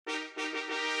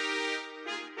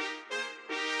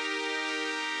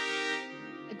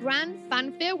grand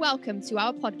fanfare welcome to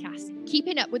our podcast,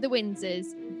 Keeping Up with the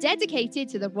Windsors, dedicated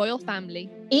to the royal family.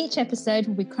 Each episode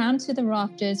will be crowned to the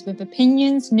rafters with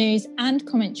opinions, news and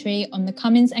commentary on the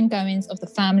comings and goings of the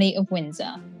family of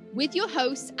Windsor. With your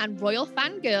hosts and royal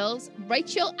fangirls,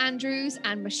 Rachel Andrews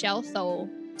and Michelle Thole.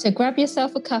 So grab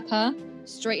yourself a cuppa,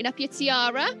 straighten up your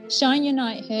tiara, shine your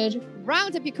knighthood,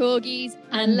 round up your corgis,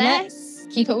 and let's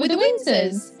keep up with the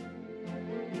Windsors.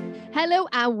 Hello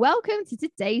and welcome to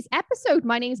today's episode.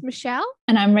 My name is Michelle.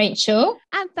 And I'm Rachel.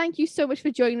 And thank you so much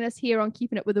for joining us here on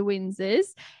Keeping Up with the Windsors.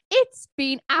 It's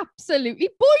been absolutely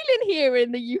boiling here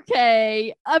in the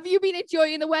UK. Have you been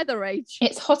enjoying the weather, Rach?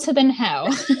 It's hotter than hell.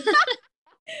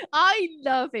 I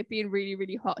love it being really,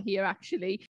 really hot here,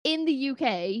 actually. In the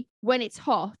UK, when it's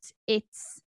hot,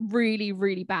 it's really,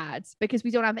 really bad because we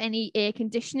don't have any air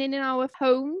conditioning in our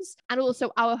homes. And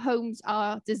also our homes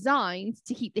are designed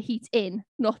to keep the heat in,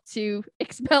 not to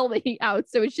expel the heat out.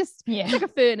 So it's just it's like a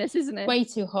furnace, isn't it? Way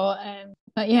too hot.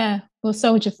 But yeah, we'll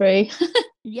soldier through.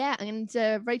 Yeah, and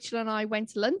Rachel and I went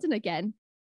to London again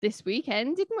this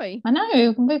weekend, didn't we? I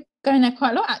know, we're going there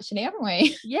quite a lot actually, haven't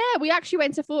we? Yeah, we actually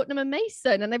went to Fortnum and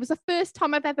Mason, and it was the first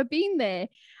time I've ever been there.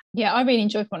 Yeah, I really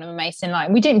enjoyed Fortnum and Mason. Like,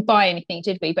 we didn't buy anything,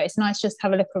 did we? But it's nice just to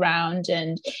have a look around.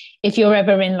 And if you're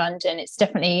ever in London, it's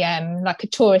definitely like a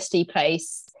touristy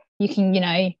place. You can,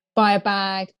 buy a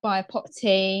bag, buy a pot of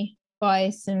tea,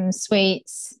 buy some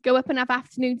sweets. Go up and have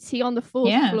afternoon tea on the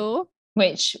fourth floor.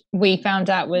 Which we found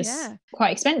out was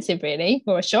quite expensive, really,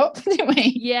 for a shop, didn't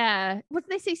we? Yeah. What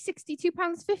did they say,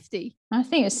 £62.50? I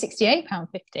think it was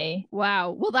 £68.50.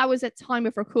 Wow. Well, that was at time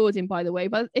of recording, by the way.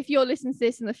 But if you're listening to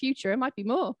this in the future, it might be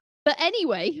more. But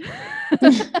anyway,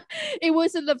 it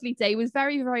was a lovely day. It was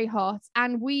very, very hot.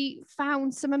 And we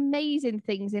found some amazing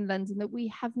things in London that we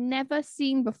have never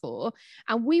seen before.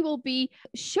 And we will be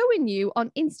showing you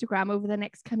on Instagram over the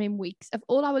next coming weeks of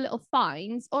all our little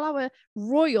finds, all our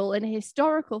royal and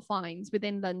historical finds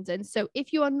within London. So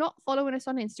if you are not following us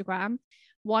on Instagram,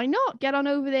 why not get on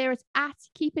over there? It's at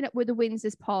Keeping Up with the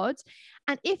Windsors pod.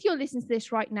 And if you're listening to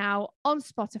this right now on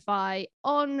Spotify,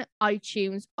 on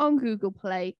iTunes, on Google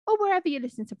Play, or wherever you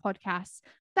listen to podcasts,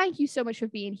 thank you so much for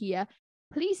being here.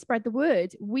 Please spread the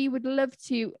word. We would love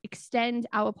to extend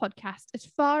our podcast as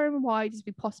far and wide as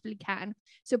we possibly can.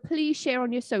 So please share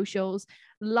on your socials,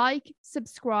 like,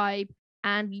 subscribe,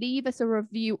 and leave us a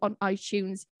review on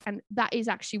iTunes. And that is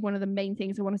actually one of the main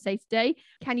things I want to say today.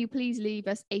 Can you please leave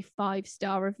us a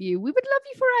 5-star review? We would love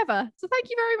you forever. So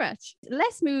thank you very much.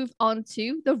 Let's move on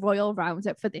to the Royal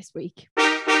Roundup for this week.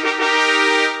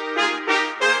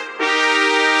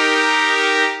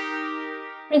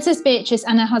 Princess Beatrice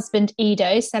and her husband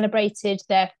Edo celebrated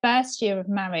their first year of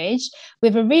marriage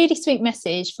with a really sweet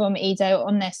message from Edo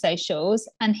on their socials.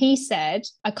 And he said,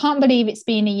 "I can't believe it's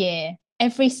been a year.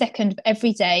 Every second of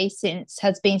every day since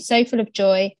has been so full of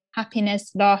joy,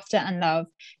 happiness, laughter and love.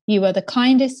 You are the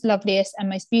kindest, loveliest and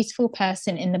most beautiful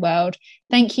person in the world.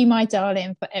 Thank you, my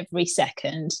darling, for every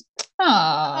second."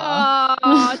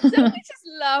 Oh, don't we just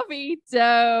love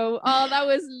Edo? Oh, that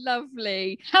was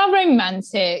lovely. How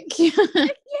romantic. Yeah,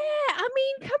 I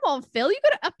mean, come on, Phil, you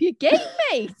got to up your game,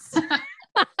 mate.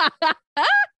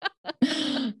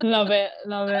 Love it.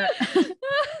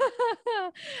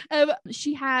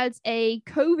 She had a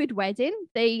COVID wedding.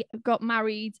 They got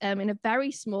married in a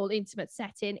very small, intimate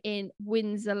setting in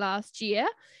Windsor last year.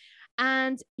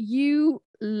 And you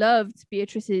loved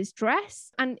Beatrice's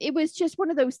dress. And it was just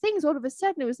one of those things. All of a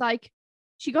sudden, it was like,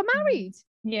 she got married.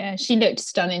 Yeah, she looked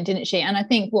stunning, didn't she? And I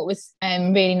think what was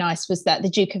really nice was that the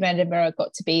Duke of Edinburgh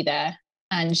got to be there.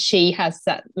 And she has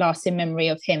that lasting memory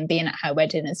of him being at her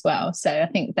wedding as well. So I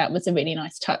think that was a really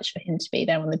nice touch for him to be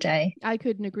there on the day. I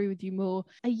couldn't agree with you more.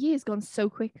 A year's gone so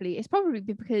quickly. It's probably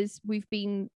because we've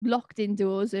been locked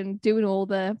indoors and doing all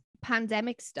the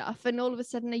pandemic stuff. And all of a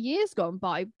sudden a year's gone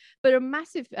by. But a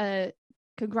massive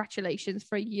congratulations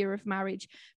for a year of marriage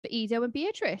for Edo and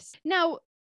Beatrice. Now,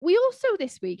 we also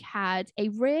this week had a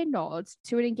rare nod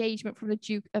to an engagement from the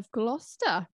Duke of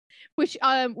Gloucester, which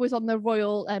was on the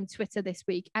royal Twitter this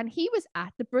week. And he was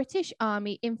at the British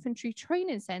Army Infantry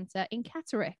Training Centre in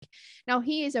Catterick. Now,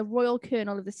 he is a Royal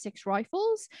Colonel of the 6th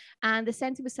Rifles, and the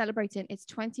centre was celebrating its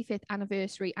 25th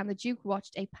anniversary, and the Duke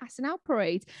watched a passing out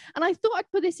parade. And I thought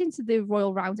I'd put this into the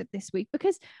Royal Roundup this week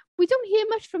because we don't hear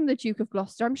much from the Duke of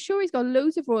Gloucester. I'm sure he's got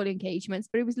loads of royal engagements,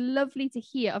 but it was lovely to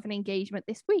hear of an engagement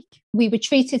this week. We were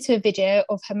treated to a video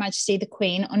of Her Majesty the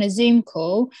Queen on a Zoom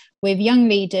call with young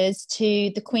leaders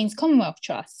to the Queen's Commonwealth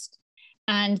Trust.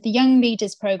 And the Young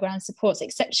Leaders Programme supports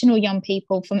exceptional young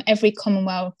people from every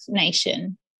Commonwealth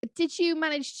nation. Did you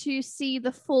manage to see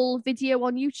the full video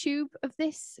on YouTube of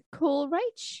this call,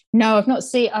 Rach? No, I've not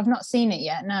seen it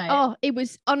yet. No. Oh, it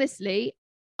was honestly,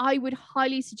 I would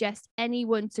highly suggest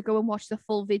anyone to go and watch the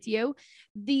full video.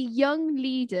 The young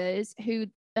leaders who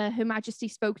Her Majesty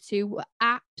spoke to were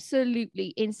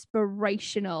absolutely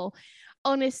inspirational.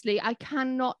 Honestly, I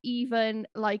cannot even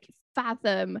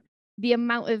fathom the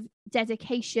amount of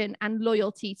dedication and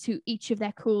loyalty to each of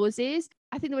their causes.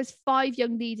 I think there was 5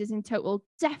 young leaders in total.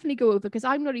 Definitely go over, because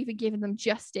I'm not even giving them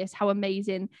justice how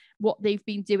amazing what they've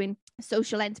been doing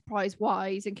social enterprise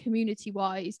wise and community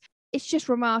wise. It's just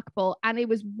remarkable, and it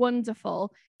was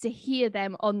wonderful to hear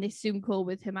them on this Zoom call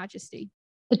with Her Majesty.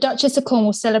 The Duchess of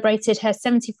Cornwall celebrated her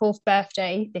 74th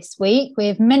birthday this week,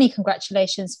 with many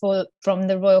congratulations from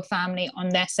the royal family on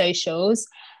their socials.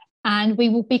 And we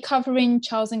will be covering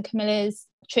Charles and Camilla's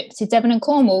trip to Devon and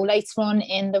Cornwall later on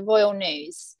in the royal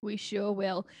news. We sure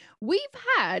will. We've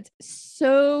had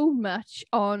so much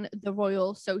on the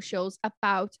royal socials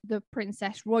about the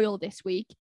Princess Royal this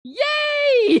week.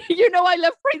 Yay! You know I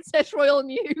love Princess Royal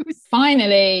news.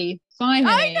 Finally. I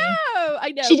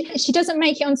know. She doesn't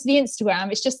make it onto the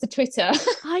Instagram. It's just the Twitter.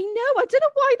 I know. I don't know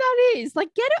why that is.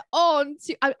 Get it on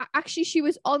to. Actually, she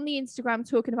was on the Instagram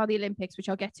talking about the Olympics, which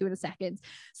I'll get to in a second.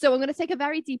 So I'm going to take a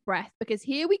very deep breath, because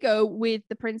here we go with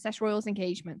the Princess Royal's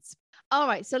engagements. All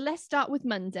right, so let's start with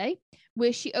Monday,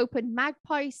 where she opened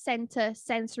Magpie Centre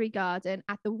Sensory Garden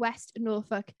at the West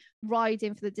Norfolk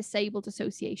Riding for the Disabled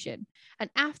Association. And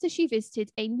after she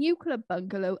visited a new club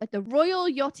bungalow at the Royal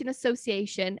Yachting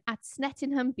Association at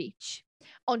Snettingham Beach.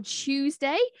 On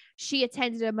Tuesday, she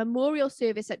attended a memorial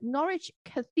service at Norwich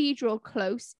Cathedral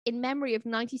Close in memory of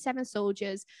 97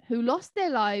 soldiers who lost their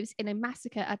lives in a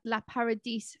massacre at La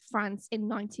Paradise, France in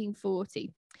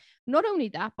 1940. Not only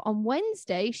that, but on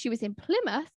Wednesday, she was in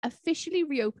Plymouth, officially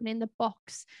reopening the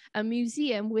Box, a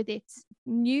museum with its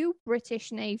new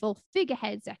British Naval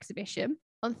Figureheads exhibition.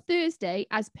 On Thursday,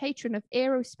 as patron of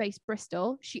Aerospace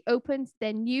Bristol, she opened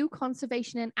their new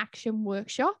Conservation and Action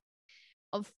workshop.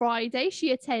 On Friday,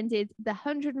 she attended the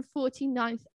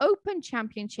 149th Open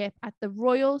Championship at the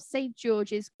Royal St.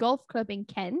 George's Golf Club in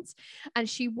Kent, and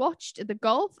she watched the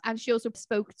golf, and she also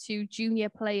spoke to junior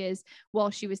players while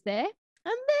she was there.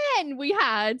 And then we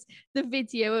had the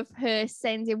video of her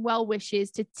sending well wishes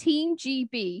to Team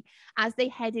GB as they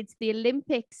headed to the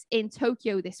Olympics in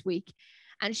Tokyo this week.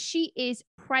 And she is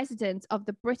president of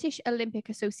the British Olympic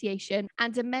Association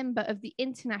and a member of the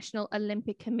International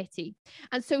Olympic Committee.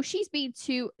 And so she's been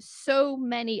to so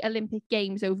many Olympic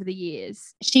Games over the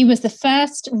years. She was the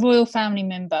first royal family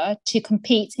member to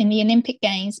compete in the Olympic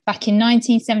Games back in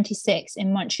 1976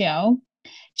 in Montreal.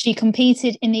 She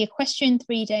competed in the equestrian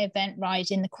 3-day event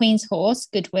riding the Queen's Horse,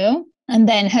 Goodwill. And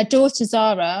then her daughter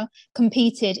Zara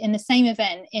competed in the same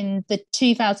event in the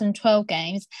 2012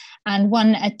 Games and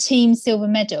won a team silver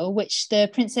medal, which the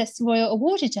Princess Royal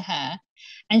awarded to her.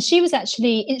 And she was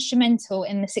actually instrumental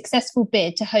in the successful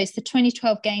bid to host the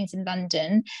 2012 Games in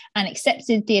London and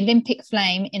accepted the Olympic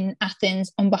flame in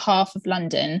Athens on behalf of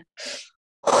London.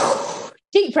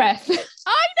 Deep breath.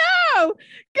 I know.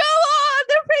 Go on,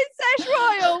 the Princess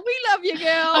Royal. We love you,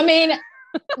 girl. I mean,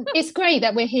 it's great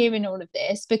that we're hearing all of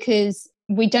this, because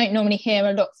we don't normally hear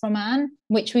a lot from Anne,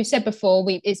 which we've said before,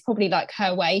 it's probably like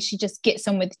her way. She just gets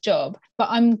on with the job. But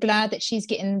I'm glad that she's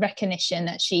getting recognition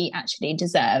that she actually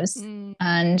deserves.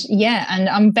 And yeah, and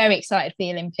I'm very excited for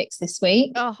the Olympics this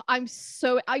week. Oh,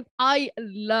 I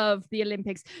love the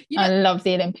Olympics. I love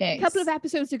the Olympics. A couple of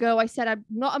episodes ago, I said I'm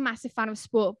not a massive fan of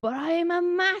sport, but I am a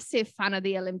massive fan of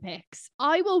the Olympics.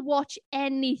 I will watch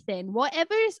anything.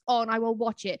 Whatever is on, I will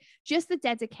watch it. Just the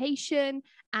dedication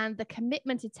and the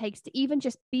commitment it takes to even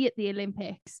just be at the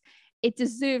Olympics. It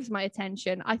deserves my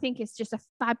attention. I think it's just a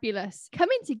fabulous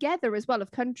coming together as well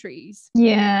of countries.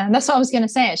 Yeah, that's what I was going to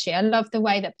say, actually. I love the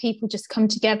way that people just come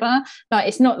together. Like,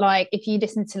 it's not like, if you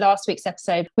listen to last week's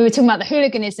episode, we were talking about the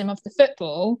hooliganism of the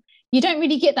football. You don't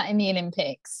really get that in the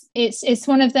Olympics. It's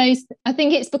one of those, I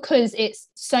think it's because it's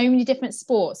so many different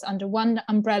sports under one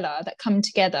umbrella that come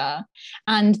together.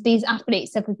 And these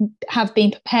athletes have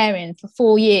been preparing for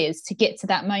 4 years to get to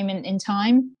that moment in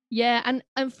time. Yeah, and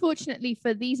unfortunately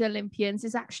for these Olympians,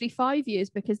 it's actually 5 years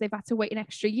because they've had to wait an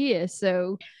extra year.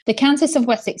 So the Countess of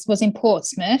Wessex was in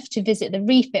Portsmouth to visit the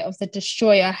refit of the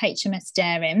destroyer HMS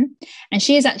Daring, and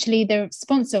she is actually the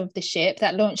sponsor of the ship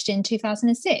that launched in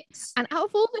 2006. And out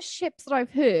of all the ships that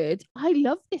I've heard, I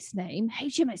love this name,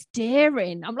 HMS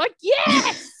Daring. I'm like,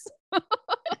 yes!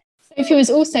 Sophie was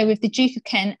also with the Duke of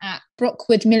Kent at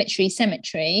Brockwood Military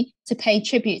Cemetery to pay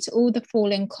tribute to all the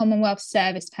fallen Commonwealth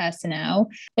service personnel.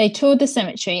 They toured the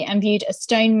cemetery and viewed a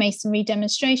stone masonry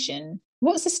demonstration.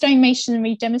 What's the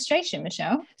stonemasonry demonstration,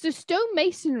 Michelle? So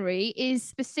stonemasonry is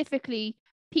specifically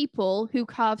people who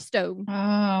carve stone.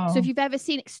 So if you've ever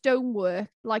seen stonework,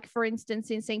 like for instance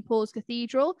in St. Paul's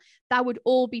Cathedral, that would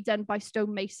all be done by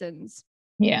stonemasons.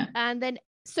 Yeah. And then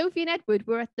Sophie and Edward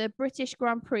were at the British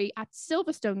Grand Prix at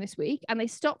Silverstone this week, and they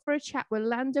stopped for a chat with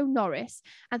Lando Norris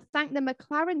and thanked the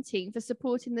McLaren team for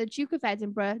supporting the Duke of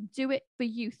Edinburgh Do It for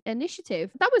Youth initiative.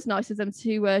 That was nice of them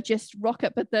to just rock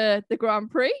up at the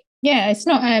Grand Prix. Yeah, it's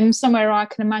not somewhere I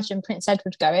can imagine Prince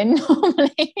Edward going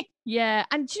normally. Yeah,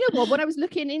 and do you know what? When I was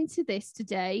looking into this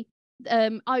today,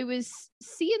 I was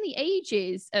seeing the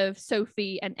ages of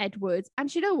Sophie and Edward,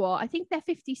 and you know what? I think they're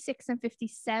 56 and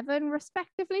 57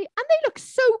 respectively, and they look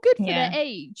so good for their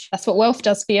age. That's what wealth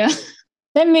does for you.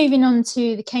 Then moving on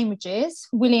to the Cambridges,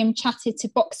 William chatted to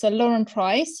boxer Lauren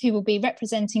Price, who will be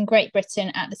representing Great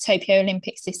Britain at the Tokyo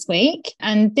Olympics this week.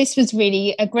 And this was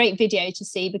really a great video to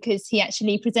see because he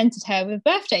actually presented her with a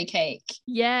birthday cake.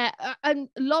 Yeah, and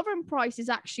Lauren Price is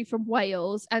actually from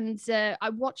Wales, and I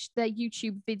watched their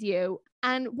YouTube video.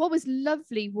 And what was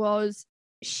lovely was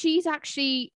she's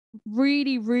actually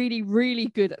really, really, really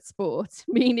good at sport,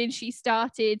 meaning she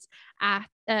started at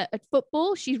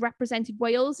football. She's represented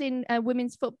Wales in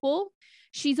women's football.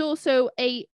 She's also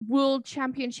a world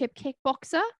championship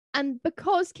kickboxer. And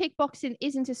because kickboxing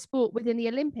isn't a sport within the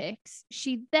Olympics,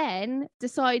 she then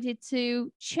decided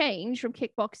to change from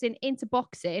kickboxing into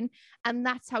boxing. And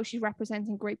that's how she's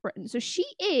representing Great Britain. So she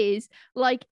is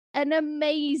like an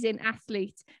amazing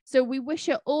athlete. So we wish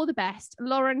her all the best.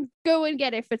 Lauren, go and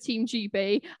get it for Team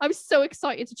GB. I'm so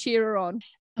excited to cheer her on.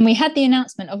 And we had the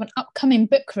announcement of an upcoming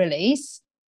book release,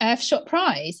 Earthshot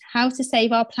Prize, How to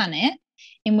Save Our Planet,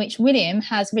 in which William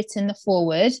has written the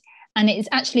foreword, and it is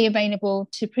actually available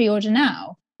to pre-order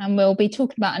now. And we'll be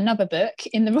talking about another book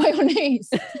in the Royal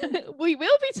News. We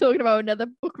will be talking about another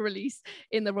book release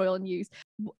in the Royal News.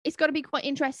 It's going to be quite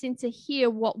interesting to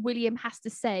hear what William has to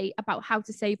say about how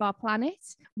to save our planet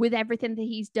with everything that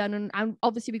he's done. And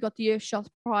obviously we got the Earthshot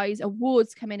Prize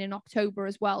awards coming in October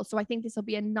as well. So I think this will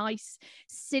be a nice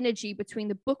synergy between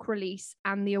the book release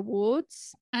and the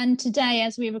awards. And today,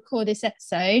 as we record this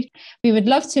episode, we would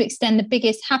love to extend the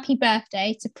biggest happy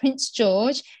birthday to Prince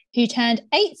George, who turned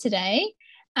 8 today.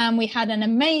 And we had an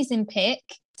amazing pic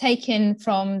taken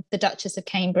from the Duchess of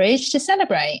Cambridge to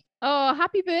celebrate. Oh,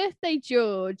 happy birthday,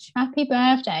 George. Happy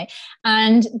birthday.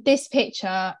 And this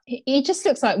picture, he just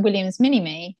looks like William's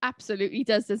mini-me. Absolutely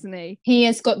does, doesn't he? He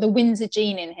has got the Windsor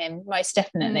gene in him, most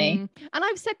definitely. And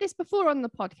I've said this before on the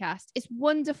podcast. It's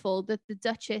wonderful that the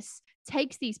Duchess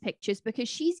takes these pictures because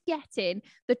she's getting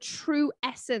the true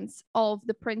essence of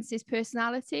the prince's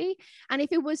personality. And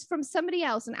if it was from somebody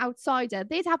else, an outsider,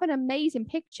 they'd have an amazing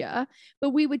picture,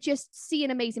 but we would just see an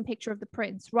amazing picture of the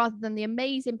prince rather than the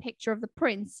amazing picture of the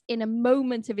prince in a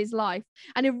moment of his life.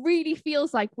 And it really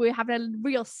feels like we're having a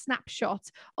real snapshot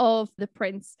of the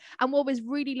prince. And what was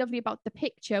really lovely about the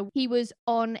picture, he was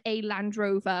on a Land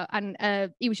Rover, and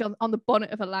he was on the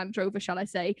bonnet of a Land Rover, shall I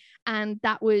say. And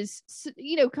that was,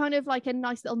 you know, kind of like a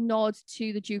nice little nod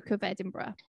to the Duke of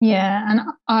Edinburgh. Yeah, and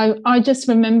I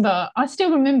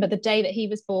still remember the day that he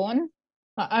was born.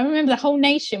 I remember the whole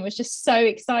nation was just so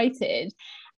excited.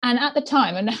 And at the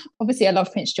time, and obviously I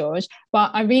love Prince George,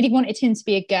 but I really wanted him to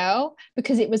be a girl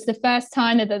because it was the first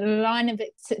time that the line of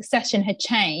succession had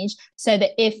changed, so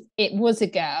that if it was a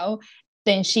girl,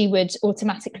 then she would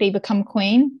automatically become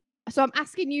queen. So I'm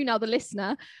asking you now, the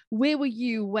listener, where were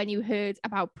you when you heard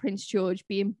about Prince George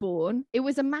being born? It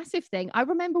was a massive thing. I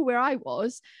remember where I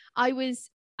was,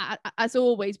 as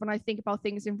always, when I think about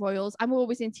things in royals, I'm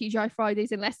always in TGI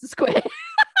Fridays in Leicester Square.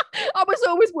 I was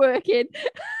always working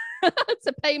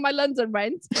to pay my London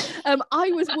rent. I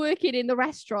was working in the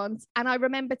restaurant, and I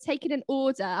remember taking an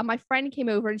order, and my friend came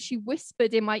over and she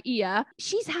whispered in my ear,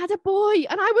 "She's had a boy."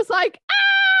 And I was like,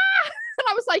 ah! And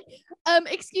I was like,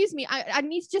 excuse me, I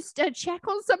need to just check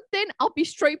on something. I'll be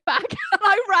straight back. And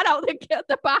I ran out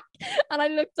the back and I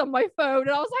looked on my phone and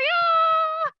I was like,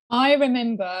 ah! I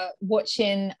remember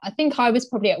watching, I think I was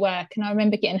probably at work, and I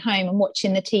remember getting home and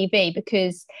watching the TV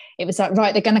because it was like,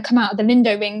 right, they're going to come out of the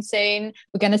Lindo ring soon.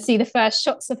 We're going to see the first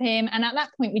shots of him. And at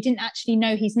that point, we didn't actually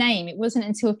know his name. It wasn't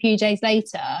until a few days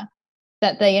later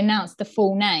that they announced the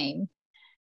full name.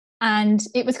 And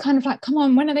it was kind of like, come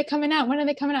on, when are they coming out? When are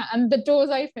they coming out? And the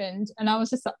doors opened and I was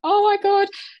just like, oh my God.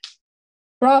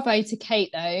 Bravo to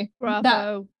Kate, though. Bravo.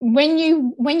 That when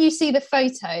you see the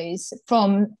photos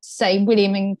from, say,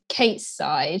 William and Kate's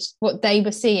side, what they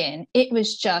were seeing, it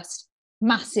was just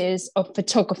masses of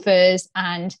photographers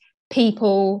and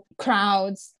people,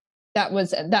 crowds. That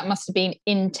must have been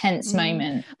an intense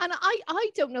moment. And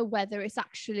I don't know whether it's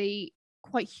actually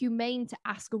quite humane to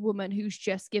ask a woman who's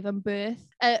just given birth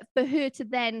for her to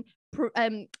then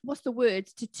what's the word,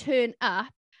 to turn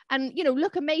up and, you know,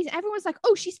 look amazing. Everyone's like,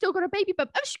 oh, she's still got a baby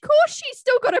bump. Of course she's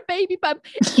still got a baby bump.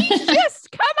 He's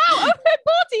just come out of her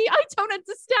body. I don't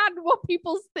understand what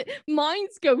people's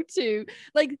minds go to.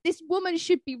 Like, this woman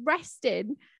should be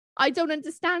resting. I don't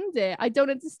understand it. I don't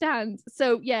understand.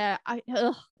 So yeah,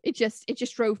 it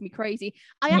just drove me crazy.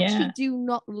 I actually do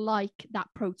not like that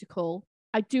protocol.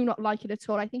 I do not like it at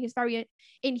all. I think it's very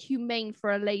inhumane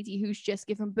for a lady who's just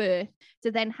given birth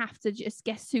to then have to just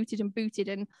get suited and booted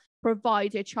and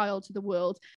provide a child to the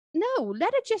world. No,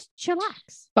 let her just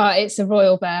chillax. But it's a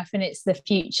royal birth and it's the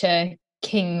future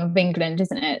King of England,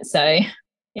 isn't it? So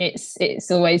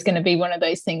it's always going to be one of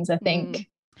those things, I think.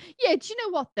 Yeah, do you know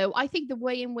what though? I think the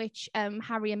way in which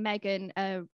Harry and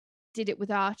Meghan did it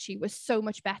with Archie was so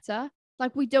much better.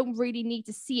 Like, we don't really need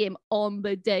to see him on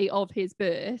the day of his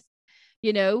birth,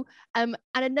 you know. And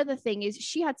another thing is,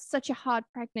 she had such a hard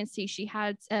pregnancy. She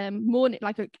had morning,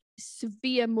 like a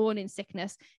severe morning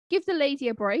sickness. Give the lady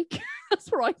a break. That's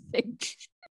what I think.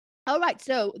 All right,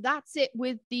 so that's it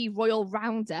with the royal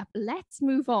roundup. Let's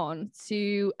move on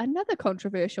to another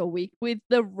controversial week with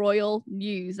the royal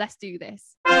news. Let's do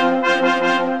this.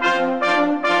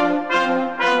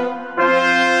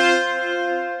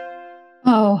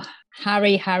 Oh,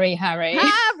 Harry.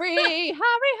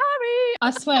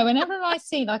 I swear, whenever I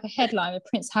see like a headline with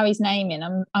Prince Harry's name in,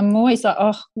 I'm always like,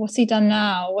 oh, what's he done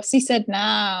now? What's he said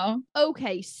now?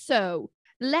 Okay, so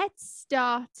let's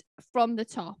start from the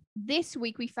top. This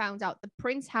week we found out that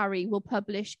Prince Harry will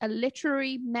publish a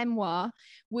literary memoir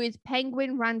with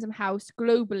Penguin Random House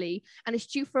globally, and it's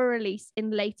due for release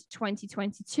in late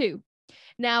 2022.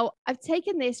 Now, I've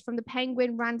taken this from the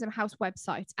Penguin Random House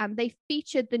website, and they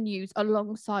featured the news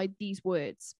alongside these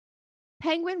words.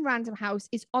 Penguin Random House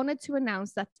is honoured to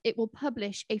announce that it will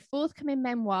publish a forthcoming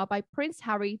memoir by Prince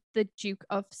Harry, the Duke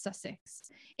of Sussex.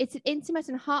 It's an intimate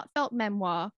and heartfelt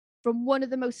memoir from one of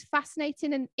the most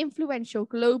fascinating and influential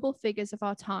global figures of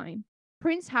our time.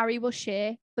 Prince Harry will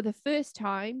share, for the first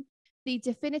time, the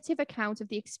definitive account of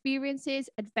the experiences,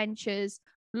 adventures,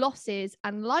 losses,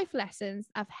 and life lessons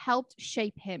that have helped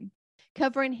shape him,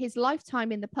 covering his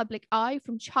lifetime in the public eye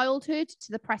from childhood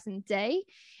to the present day,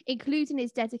 including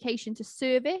his dedication to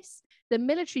service, the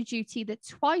military duty that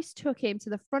twice took him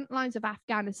to the front lines of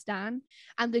Afghanistan,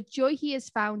 and the joy he has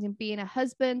found in being a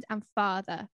husband and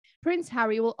father. Prince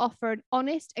Harry will offer an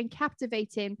honest and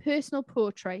captivating personal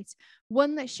portrait,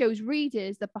 one that shows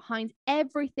readers that behind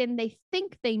everything they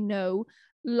think they know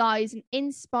lies an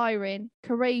inspiring,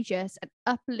 courageous, and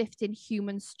uplifting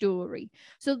human story.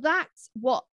 So that's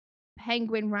what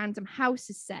Penguin Random House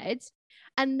has said.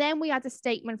 And then we had a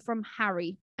statement from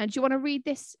Harry. And do you want to read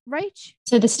this, Rach?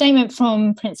 So the statement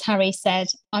from Prince Harry said,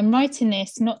 I'm writing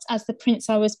this not as the prince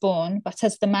I was born, but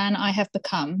as the man I have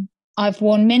become. I've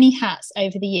worn many hats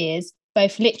over the years,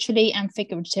 both literally and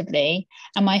figuratively,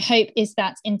 and my hope is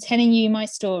that in telling you my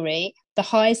story, the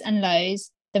highs and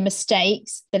lows, the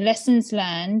mistakes, the lessons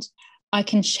learned, I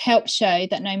can help show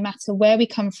that no matter where we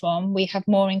come from, we have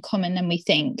more in common than we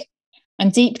think. I'm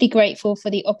deeply grateful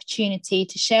for the opportunity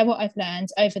to share what I've learned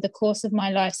over the course of my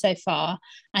life so far,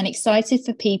 and excited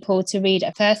for people to read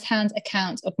a first-hand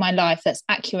account of my life that's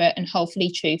accurate and hopefully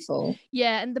truthful.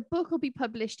 Yeah, and the book will be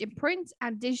published in print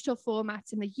and digital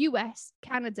formats in the US,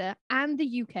 Canada, and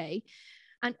the UK.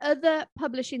 And other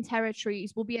publishing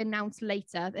territories will be announced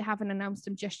later. They haven't announced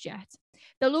them just yet.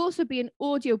 There'll also be an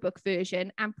audiobook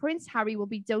version, and Prince Harry will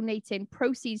be donating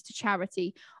proceeds to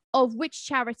charity. Of which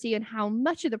charity and how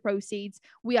much of the proceeds,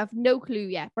 we have no clue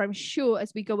yet, but I'm sure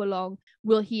as we go along,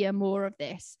 we'll hear more of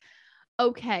this.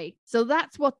 Okay, so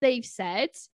that's what they've said.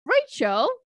 Rachel,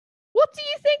 what do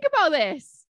you think about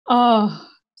this? Oh,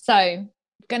 so I'm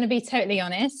going to be totally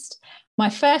honest. My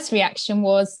first reaction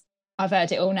was, I've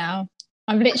heard it all now.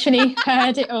 I've literally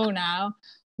heard it all now.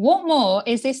 What more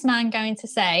is this man going to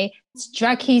say to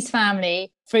drag his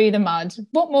family through the mud?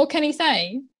 What more can he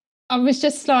say? I was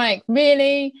just like,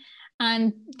 really?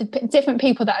 And the different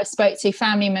people that I've spoke to,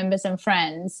 family members and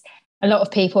friends, a lot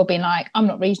of people have been like, I'm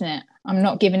not reading it. I'm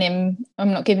not giving him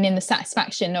the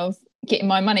satisfaction of getting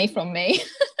my money from me.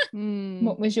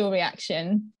 What was your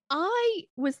reaction? I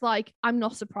was like, I'm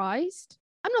not surprised.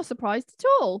 I'm not surprised at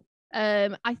all.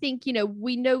 I think, you know,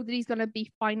 we know that he's going to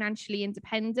be financially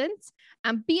independent,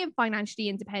 and being financially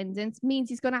independent means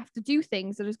he's going to have to do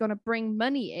things that is going to bring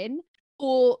money in.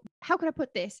 Or how can I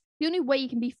put this? The only way you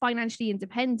can be financially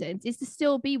independent is to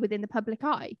still be within the public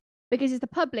eye, because it's the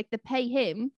public that pay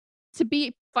him to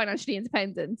be financially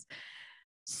independent.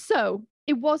 So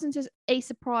it wasn't a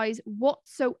surprise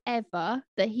whatsoever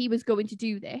that he was going to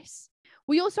do this,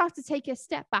 we also have to take a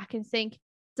step back and think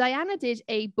Diana did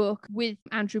a book with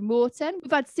Andrew Morton.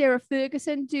 We've had Sarah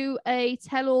Ferguson do a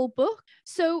tell-all book.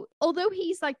 So although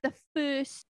he's like the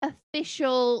first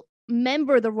official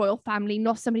member of the royal family,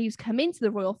 not somebody who's come into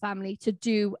the royal family to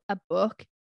do a book,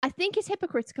 I think it's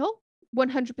hypocritical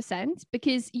 100%,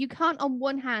 because you can't on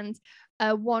one hand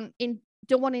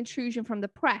don't want intrusion from the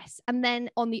press, and then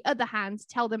on the other hand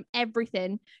tell them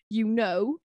everything you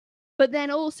know. But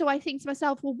then also I think to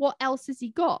myself, well, what else has he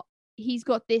got? He's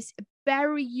got this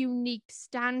very unique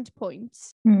standpoint.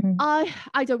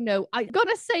 I don't know. I'm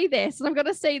gonna say this, and I'm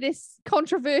gonna say this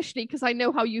controversially because I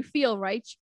know how you feel, right?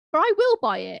 But I will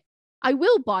buy it. I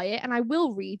will buy it, and I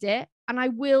will read it, and I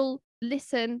will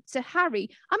listen to Harry.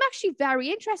 I'm actually very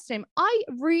interested in him. I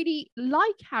really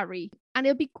like Harry, and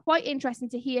it'll be quite interesting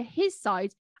to hear his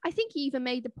side. I think he even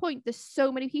made the point that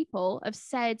so many people have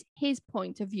said his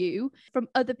point of view from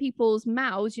other people's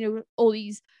mouths, you know, all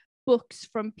these books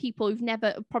from people who've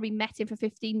never probably met him for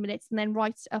 15 minutes and then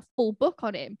write a full book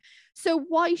on him. So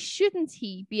why shouldn't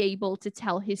he be able to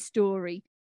tell his story?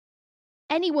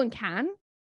 Anyone can,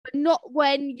 but not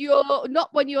when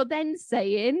you're then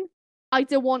saying, I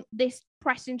don't want this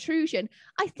press intrusion.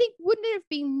 I think, wouldn't it have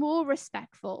been more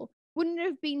respectful? Wouldn't it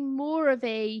have been more of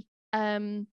a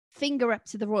finger up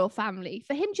to the royal family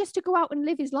for him just to go out and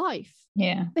live his life?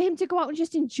 Yeah. For him to go out and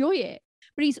just enjoy it.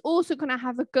 But he's also going to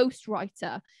have a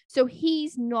ghostwriter. So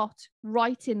he's not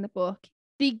writing the book.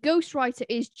 The ghostwriter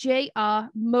is J.R.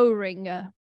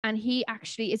 Moehringer. And he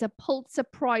actually is a Pulitzer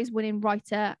Prize winning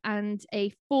writer and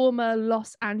a former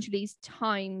Los Angeles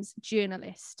Times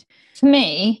journalist. For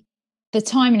me, the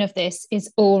timing of this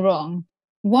is all wrong.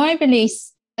 Why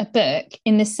release a book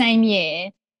in the same year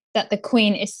that the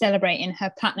Queen is celebrating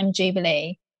her Platinum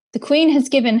Jubilee? The Queen has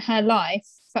given her life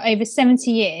for over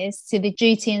 70 years to the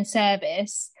duty and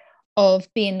service of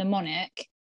being the monarch.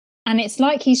 And it's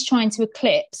like he's trying to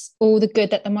eclipse all the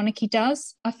good that the monarchy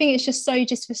does. I think it's just so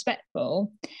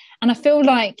disrespectful. And I feel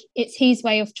like it's his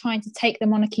way of trying to take the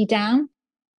monarchy down.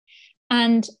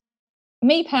 And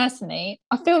me personally,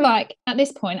 I feel like at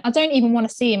this point, I don't even want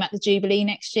to see him at the Jubilee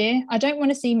next year. I don't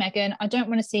want to see Meghan. I don't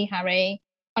want to see Harry.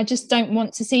 I just don't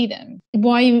want to see them.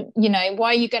 Why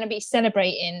are you going to be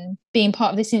celebrating being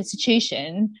part of this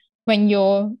institution when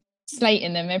you're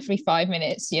slating them every 5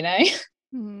 minutes, you know?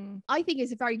 I think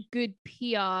it's a very good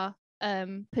PR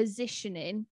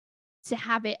positioning to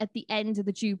have it at the end of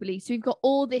the Jubilee. So we've got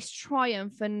all this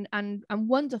triumph and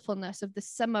wonderfulness of the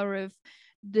summer of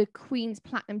the Queen's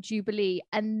Platinum Jubilee,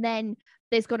 and then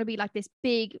there's going to be like this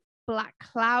big black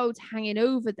cloud hanging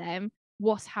over them.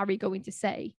 What's Harry going to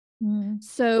say?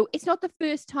 So it's not the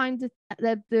first time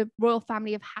that the royal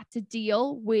family have had to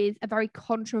deal with a very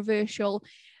controversial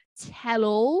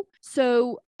tell-all.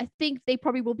 So I think they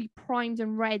probably will be primed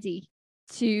and ready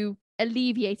to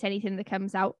alleviate anything that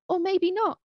comes out, or maybe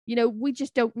not. You know, we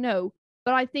just don't know.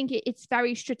 But I think it's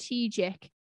very strategic,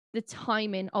 the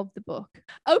timing of the book.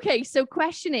 Okay, so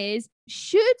question is,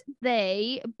 should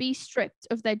they be stripped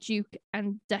of their Duke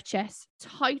and Duchess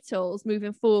titles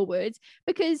moving forward?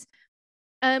 Because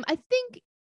I think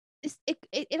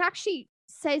it actually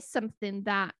says something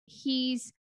that he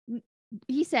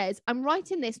says, I'm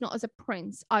writing this not as a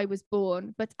prince I was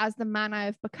born, but as the man I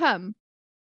have become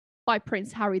by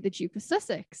Prince Harry, the Duke of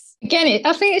Sussex. Again,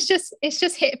 I think it's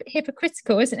just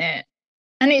hypocritical, isn't it?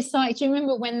 And it's like, do you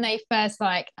remember when they first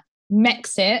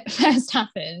Mexit first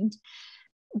happened?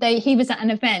 He was at an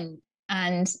event,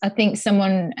 and I think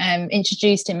someone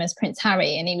introduced him as Prince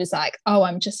Harry, and he was like, "Oh,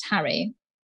 I'm just Harry."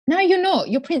 No, you're not.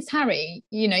 You're Prince Harry.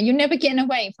 You know, you're never getting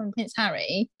away from Prince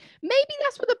Harry. Maybe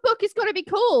that's what the book is going to be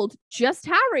called. Just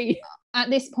Harry. At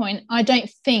this point, I don't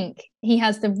think he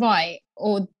has the right,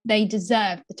 or they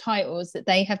deserve the titles that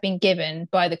they have been given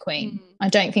by the Queen. I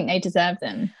don't think they deserve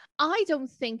them. I don't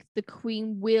think the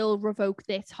Queen will revoke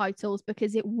their titles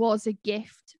because it was a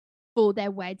gift for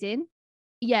their wedding.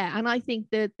 Yeah, and I think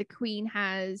that the Queen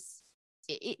has,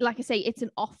 like I say, it's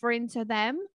an offering to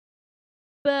them.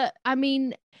 But I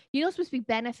mean, you're not supposed to be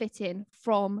benefiting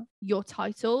from your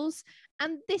titles.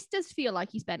 And this does feel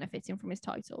like he's benefiting from his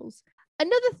titles.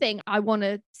 Another thing I want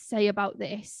to say about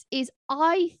this is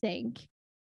I think,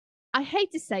 I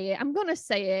hate to say it, I'm going to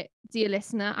say it, dear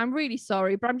listener. I'm really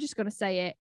sorry, but I'm just going to say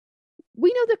it.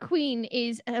 We know the Queen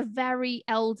is at a very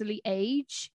elderly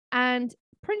age, and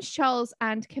Prince Charles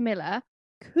and Camilla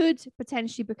could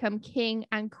potentially become king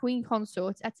and queen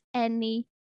consort at any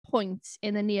point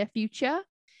in the near future.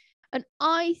 And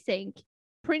I think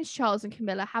Prince Charles and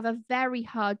Camilla have a very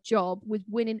hard job with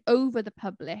winning over the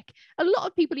public. A lot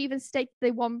of people even state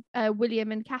they want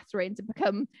William and Catherine to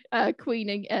become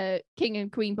king and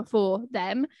queen before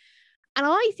them. And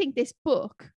I think this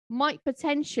book might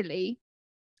potentially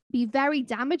be very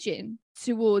damaging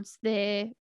towards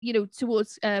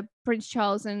towards Prince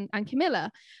Charles and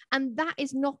Camilla. And that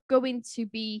is not going to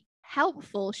be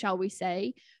helpful, shall we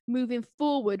say, moving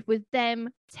forward with them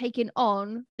taking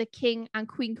on the king and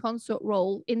queen consort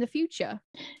role in the future.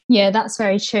 Yeah, that's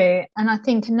very true. And I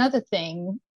think another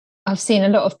thing, I've seen a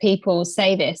lot of people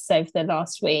say this over the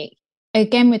last week,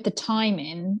 again with the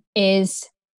timing, is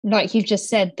like you've just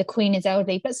said, the queen is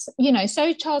elderly, but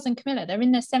so Charles and Camilla, they're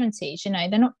in their 70s,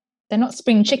 they're not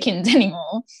spring chickens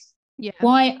anymore. Yeah.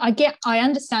 I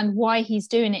understand why he's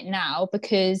doing it now,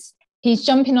 because he's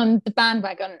jumping on the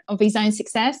bandwagon of his own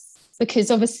success,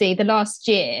 because obviously the last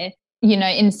year,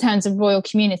 in terms of royal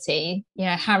community,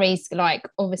 Harry's like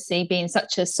obviously being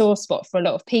such a sore spot for a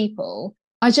lot of people.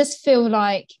 I just feel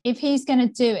like if he's going to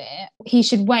do it, he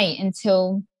should wait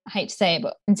until, I hate to say it,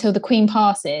 but until the Queen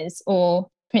passes or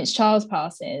Prince Charles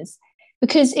passes,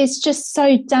 because it's just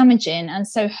so damaging and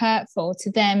so hurtful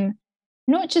to them,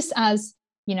 not just as,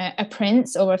 a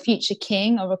prince or a future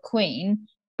king or a queen,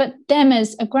 but them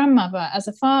as a grandmother, as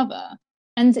a father.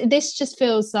 And this just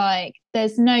feels like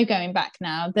there's no going back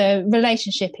now. The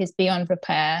relationship is beyond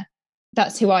repair.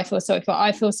 That's who I feel sorry for.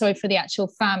 I feel sorry for the actual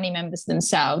family members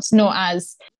themselves, not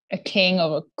as a king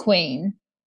or a queen,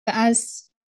 but as,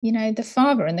 the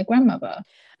father and the grandmother.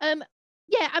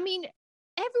 Yeah, I mean,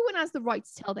 everyone has the right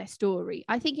to tell their story.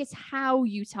 I think it's how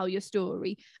you tell your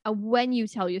story and when you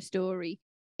tell your story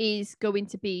is going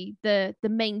to be the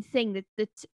main thing that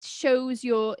shows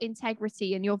your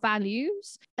integrity and your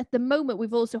values. At the moment,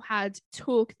 we've also had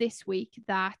talk this week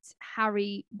that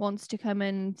Harry wants to come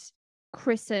and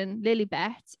christen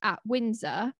Lilibet at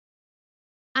Windsor,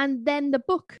 and then the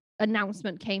book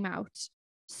announcement came out.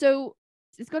 So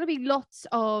there's going to be lots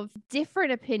of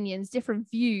different opinions, different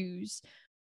views.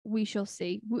 We shall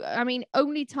see. I mean,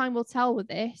 only time will tell with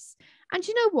this. And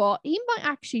you know what? He might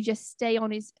actually just stay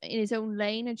in his own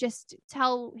lane and just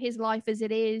tell his life as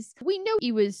it is. We know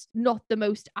he was not the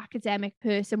most academic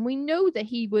person. We know that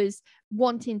he was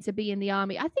wanting to be in the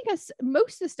army. I think as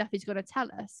most of the stuff he's going to tell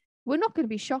us, we're not going to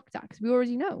be shocked at, because we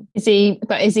already know. Is he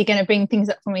going to bring things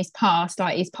up from his past,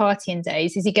 like his partying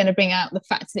days? Is he going to bring out the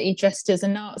fact that he dressed as a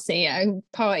Nazi at a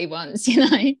party once?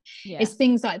 Yeah. It's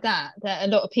things like that a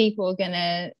lot of people are going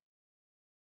to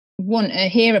want to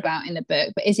hear about in the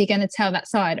book. But is he going to tell that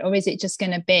side, or is it just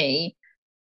going to be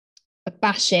a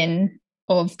bashing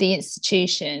of the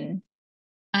institution?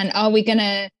 And are we going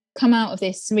to come out of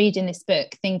this reading this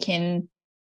book thinking,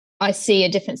 I see a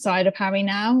different side of Harry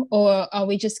now? Or are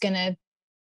we just going to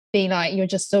be like, you're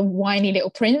just a whiny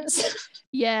little prince?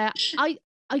 Yeah, I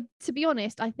to be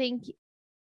honest, I think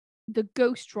the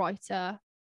ghostwriter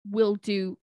will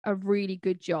do a really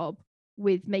good job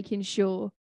with making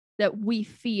sure that we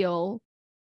feel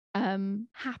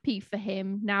happy for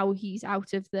him now he's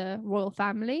out of the royal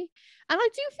family. And I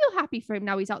do feel happy for him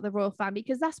now he's out of the royal family,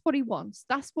 because that's what he wants.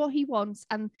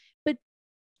 But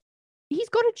he's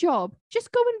got a job.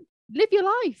 Just go and live your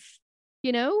life,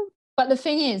 But the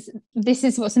thing is, this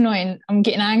is what's annoying. I'm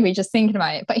getting angry just thinking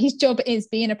about it. But his job is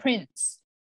being a prince.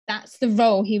 That's the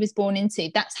role he was born into.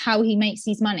 That's how he makes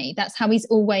his money. That's how he's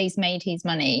always made his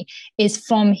money, is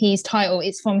from his title.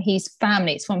 It's from his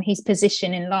family. It's from his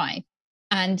position in life.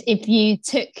 And if you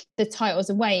took the titles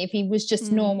away, if he was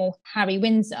just normal Harry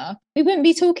Windsor, we wouldn't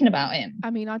be talking about him. I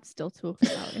mean, I'd still talk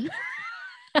about him.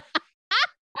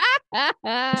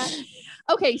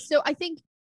 Okay, so I think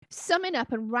summing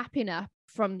up and wrapping up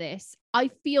from this, I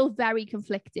feel very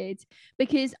conflicted,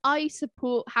 because I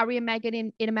support Harry and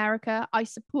Meghan in America. I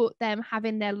support them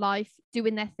having their life,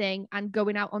 doing their thing and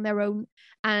going out on their own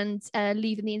and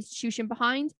leaving the institution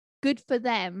behind. Good for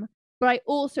them. But I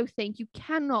also think you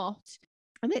cannot,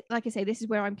 and like I say, this is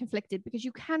where I'm conflicted, because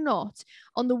you cannot,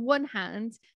 on the one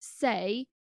hand, say,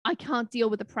 I can't deal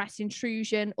with the press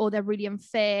intrusion, or they're really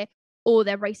unfair, or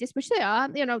they're racist, which they are,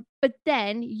 but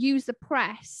then use the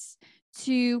press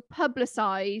to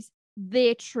publicize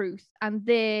their truth and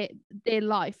their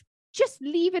life. Just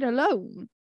leave it alone.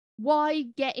 Why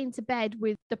get into bed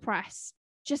with the press?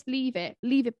 Just leave it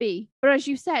be. But as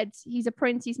you said, he's a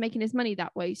prince, he's making his money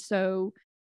that way. So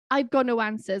I've got no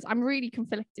answers. I'm really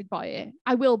conflicted by it.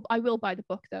 I will buy the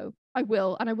book though. I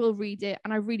will, and I will read it,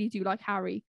 and I really do like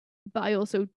Harry, but I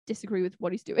also disagree with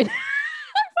what he's doing. I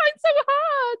find so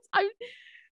hard.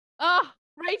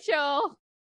 Rachel.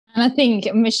 And I think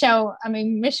Michelle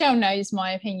knows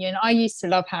my opinion. I used to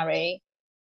love Harry.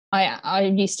 I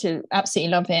used to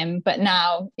absolutely love him, but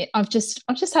now I've just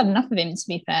had enough of him, to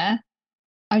be fair.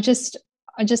 I just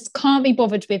can't be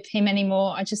bothered with him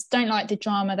anymore. I just don't like the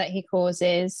drama that he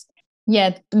causes.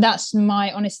 Yeah, that's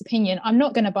my honest opinion. I'm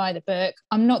not going to buy the book.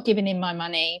 I'm not giving in my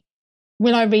money.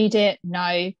 Will I read it?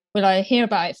 No. Will I hear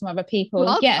about it from other people? Well,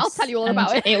 I'll tell Yes. you all And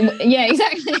about it. yeah,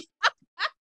 exactly.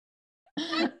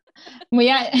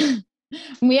 we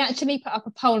we actually put up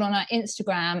a poll on our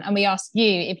Instagram and we asked you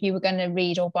if you were going to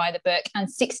read or buy the book, and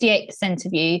 68%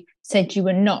 of you said you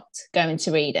were not going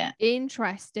to read it.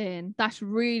 Interesting. That's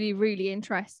really, really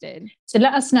interesting. So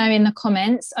let us know in the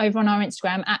comments over on our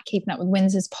Instagram at Keeping Up with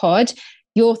Windsors Pod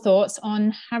your thoughts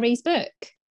on Harry's book.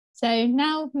 So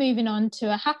now moving on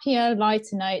to a happier,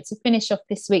 lighter note to finish off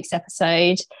this week's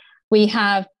episode, we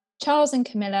have Charles and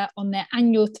Camilla on their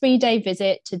annual 3-day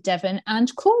visit to Devon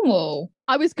and Cornwall.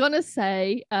 I was gonna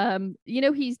say,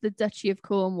 he's the Duchy of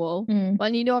Cornwall.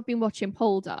 Well, I've been watching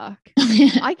Poldark.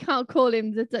 I can't call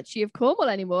him the Duchy of Cornwall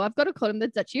anymore. I've got to call him the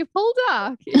Duchy of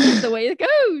Poldark. It's just the way it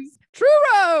goes.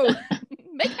 Truro!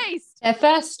 Make haste. Their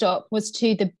first stop was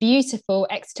to the beautiful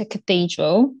Exeter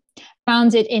Cathedral,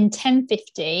 founded in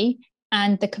 1050,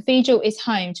 and the cathedral is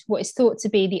home to what is thought to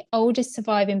be the oldest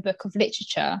surviving book of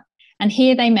literature. And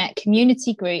here they met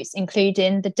community groups,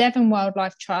 including the Devon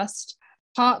Wildlife Trust,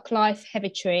 Park Life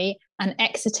Hereditary, and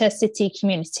Exeter City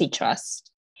Community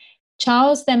Trust.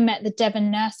 Charles then met the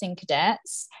Devon Nursing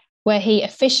Cadets, where he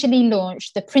officially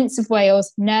launched the Prince of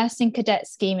Wales Nursing Cadet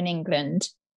Scheme in England.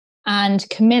 And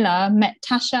Camilla met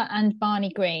Tasha and Barney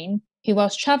Green, who,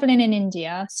 whilst travelling in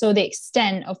India, saw the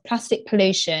extent of plastic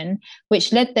pollution,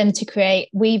 which led them to create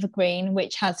Weaver Green,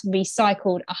 which has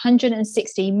recycled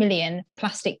 160 million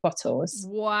plastic bottles.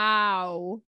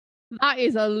 Wow. That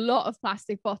is a lot of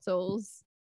plastic bottles.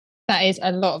 That is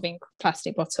a lot of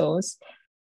plastic bottles.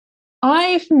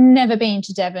 I've never been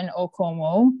to Devon or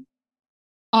Cornwall.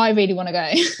 I really want to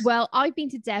go. Well, I've been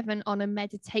to Devon on a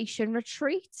meditation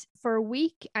retreat for a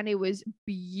week and it was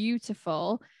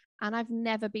beautiful. And I've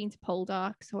never been to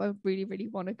Poldark, so I really, really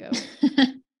want to go.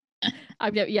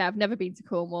 I've never been to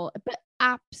Cornwall, but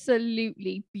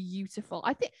absolutely beautiful.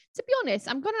 I think, to be honest,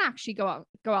 I'm going to actually go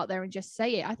out there and just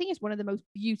say it. I think it's one of the most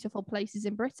beautiful places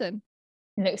in Britain.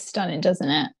 It looks stunning, doesn't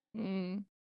it? Mm.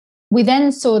 We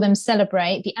then saw them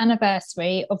celebrate the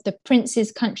anniversary of the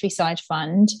Prince's Countryside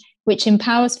Fund, which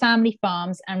empowers family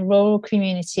farms and rural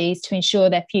communities to ensure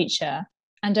their future.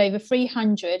 And over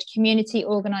 300 community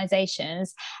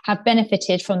organisations have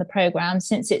benefited from the programme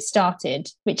since it started,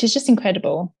 which is just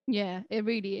incredible. Yeah, it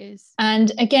really is.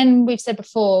 And again, we've said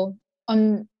before,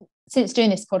 since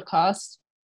doing this podcast,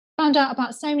 found out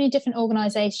about so many different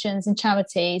organisations and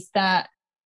charities that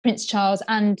Prince Charles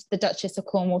and the Duchess of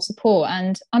Cornwall support.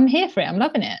 And I'm here for it. I'm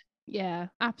loving it. Yeah,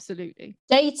 absolutely.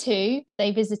 Day 2,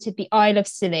 they visited the Isle of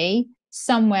Scilly,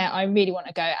 somewhere I really want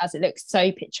to go as it looks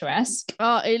so picturesque.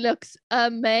 Oh, it looks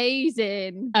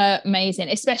amazing. Amazing,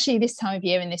 especially this time of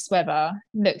year in this weather.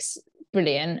 Looks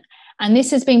brilliant. And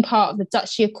this has been part of the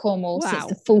Duchy of Cornwall since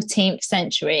the 14th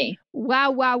century.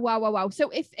 Wow. So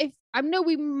if I know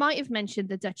we might have mentioned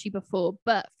the Duchy before,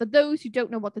 but for those who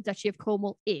don't know what the Duchy of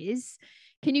Cornwall is,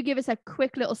 can you give us a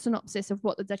quick little synopsis of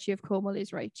what the Duchy of Cornwall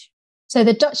is, Rach? So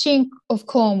the Duchy of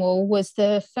Cornwall was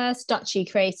the first duchy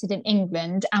created in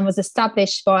England and was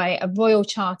established by a royal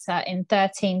charter in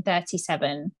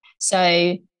 1337.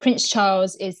 So Prince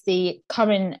Charles is the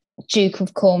current Duke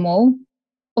of Cornwall.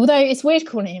 Although it's weird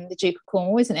calling him the Duke of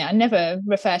Cornwall, isn't it? I never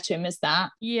refer to him as that.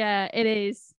 Yeah, it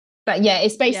is. But yeah,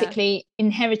 it's basically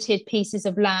inherited pieces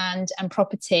of land and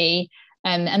property.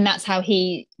 And that's how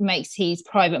he makes his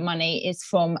private money, is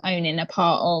from owning a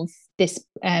part of this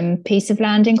piece of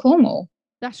land in Cornwall.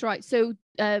 That's right. So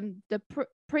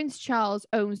Prince Charles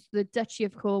owns the Duchy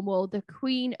of Cornwall. The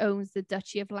Queen owns the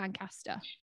Duchy of Lancaster.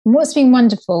 And what's been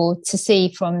wonderful to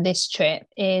see from this trip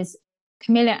is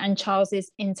Camilla and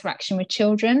Charles's interaction with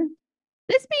children.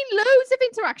 There's been loads of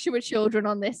interaction with children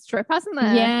on this trip, hasn't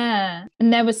there? Yeah.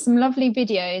 And there was some lovely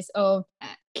videos of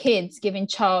kids giving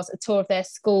Charles a tour of their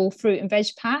school fruit and veg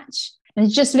patch. And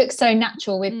it just looks so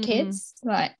natural with kids.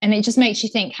 And it just makes you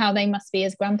think how they must be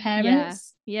as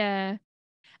grandparents. Yeah.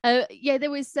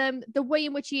 There was the way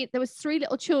in which there was 3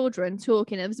 little children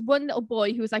talking. There was one little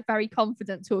boy who was like very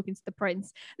confident talking to the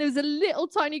prince. There was a little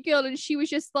tiny girl and she was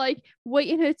just like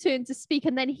waiting her turn to speak,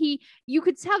 and then you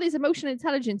could tell his emotional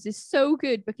intelligence is so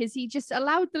good because he just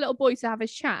allowed the little boy to have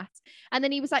his chat, and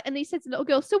then he was like, and he said to the little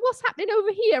girl, so what's happening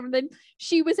over here? And then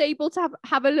she was able to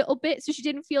have a little bit so she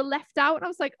didn't feel left out, and I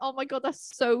was like, oh my god,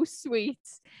 that's so sweet.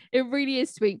 It really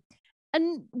is sweet.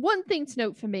 And one thing to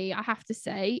note for me, I have to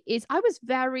say, is I was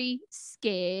very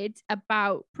scared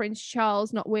about Prince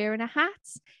Charles not wearing a hat.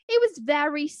 It was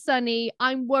very sunny.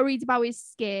 I'm worried about his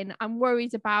skin. I'm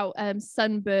worried about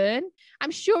sunburn.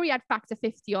 I'm sure he had factor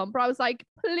 50 on, but I was like,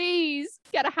 please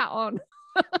get a hat on.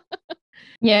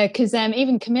 Yeah, because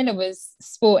even Camilla was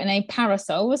sporting a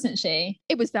parasol, wasn't she?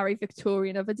 It was very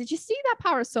Victorian of her. Did you see that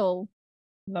parasol?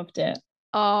 Loved it.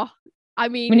 Oh, I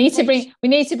mean, we need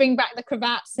to bring back the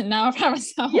cravats and now a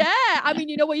parasol. Yeah, I mean,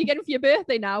 you know what you're getting for your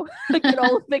birthday now? A good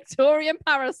old Victorian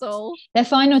parasol. Their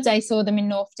final day saw them in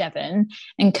North Devon,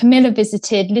 and Camilla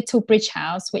visited Little Bridge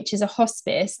House, which is a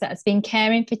hospice that has been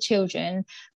caring for children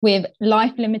with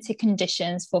life-limited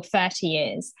conditions for 30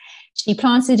 years. She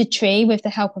planted a tree with the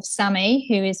help of Sammy,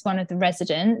 who is one of the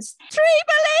residents.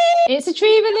 Tree-belly! It's a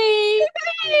tree-belly!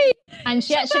 Tree-belly! And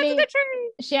she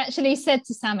actually said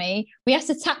to Sammy, we have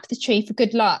to tap the tree for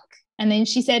good luck. And then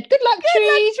she said, good luck,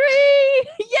 tree!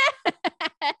 Yes!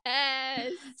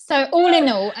 So all in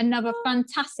all, another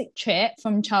fantastic trip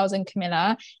from Charles and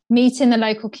Camilla, meeting the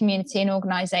local community and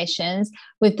organisations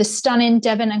with the stunning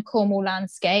Devon and Cornwall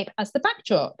landscape as the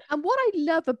backdrop. And what I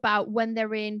love about when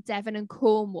they're in Devon and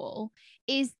Cornwall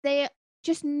is they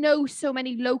just know so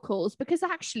many locals, because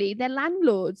actually they're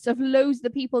landlords of loads of the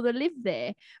people that live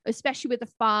there, especially with the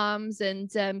farms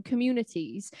and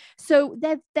communities. So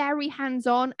they're very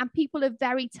hands-on, and people are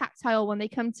very tactile when they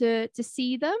come to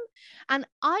see them. And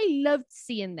I loved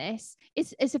seeing this.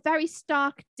 It's a very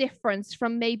stark difference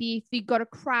from maybe if you got a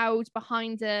crowd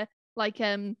behind a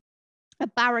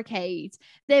barricade.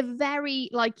 They're very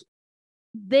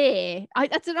there. I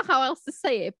don't know how else to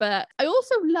say it, but I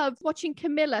also loved watching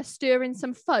Camilla stir in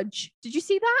some fudge. Did you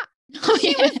see that? Oh,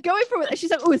 she was going for it.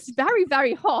 She's like, oh, it's very,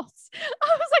 very hot. I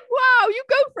was like, wow, you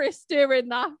go for a stir in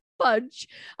that fudge.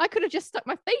 I could have just stuck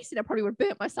my face in it. I probably would have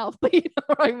burnt myself, but you know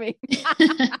what I mean.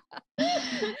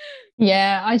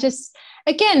 Yeah,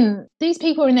 again, these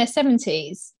people are in their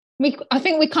 70s. I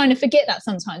think we kind of forget that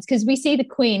sometimes, because we see the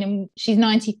Queen and she's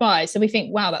 95, so we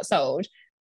think, wow, that's old.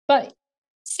 But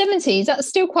 70s, that's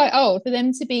still quite old for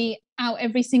them to be out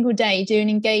every single day doing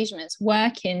engagements,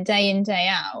 working day in, day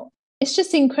out. It's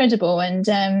just incredible, and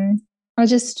I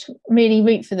just really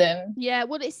root for them. Yeah,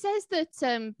 well, it says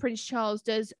that Prince Charles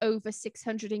does over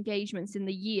 600 engagements in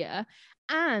the year,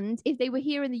 and if they were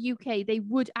here in the UK, they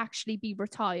would actually be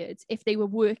retired. If they were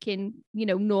working,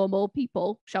 normal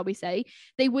people, shall we say,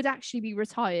 they would actually be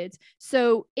retired.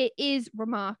 So it is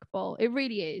remarkable. It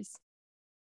really is.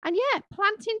 And yeah,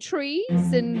 planting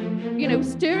trees and,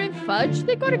 stirring fudge,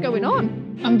 they got it going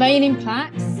on. Unveiling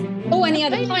plaques. Oh, and he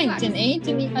had a pint, didn't he?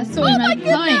 I saw him have a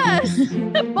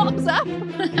pint. Bottoms up.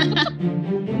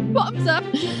 Bottoms up.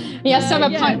 He has to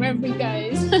have a pint wherever he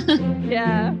goes.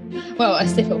 Yeah. Well, a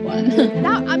sip of one. It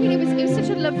was such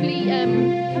a lovely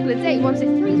couple of days. What was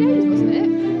it? 3 days, wasn't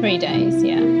it? 3 days,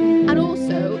 yeah. And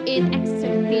also in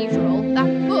Exeter Cathedral,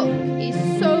 that book is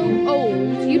so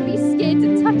old, you'd be scared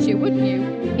to touch it, wouldn't you?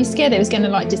 You're scared it was going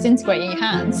to disintegrate in your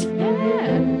hands.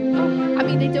 Yeah. Oh, I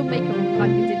mean, they don't make them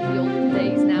like they did in the olden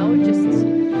days now.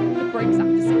 It breaks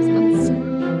after 6 months.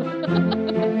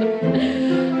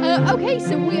 Okay,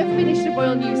 so we have finished the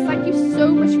royal news. Thank you so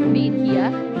much for being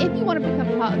here. If you want to become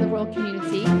part of the royal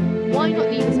community, why not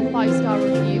leave us a 5-star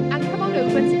review and come on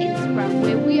over to Instagram,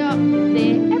 where we are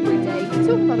there every day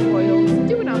talking about the royals,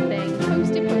 doing our thing,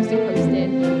 posting,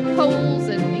 polls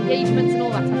and engagements and all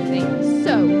that type of thing.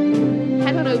 So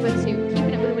head on over to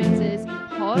Keeping Up with the Windsors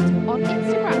pod on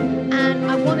Instagram.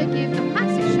 And I want to give a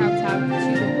massive shout out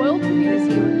to the royal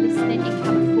community who are listening in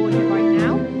California right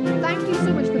now. Thank you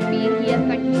so much for being here.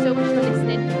 Thank you so much for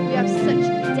listening. We have such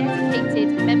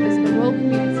dedicated members of the royal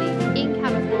community in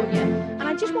California. And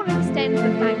I just want to extend the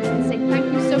thanks and say thank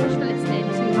you so much for listening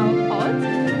to our pod.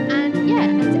 And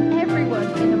to everyone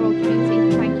in the royal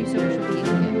community, thank you so much for being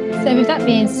here. So with that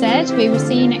being said, we will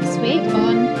see you next week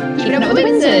on Keeping Up with the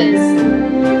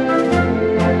Windsors.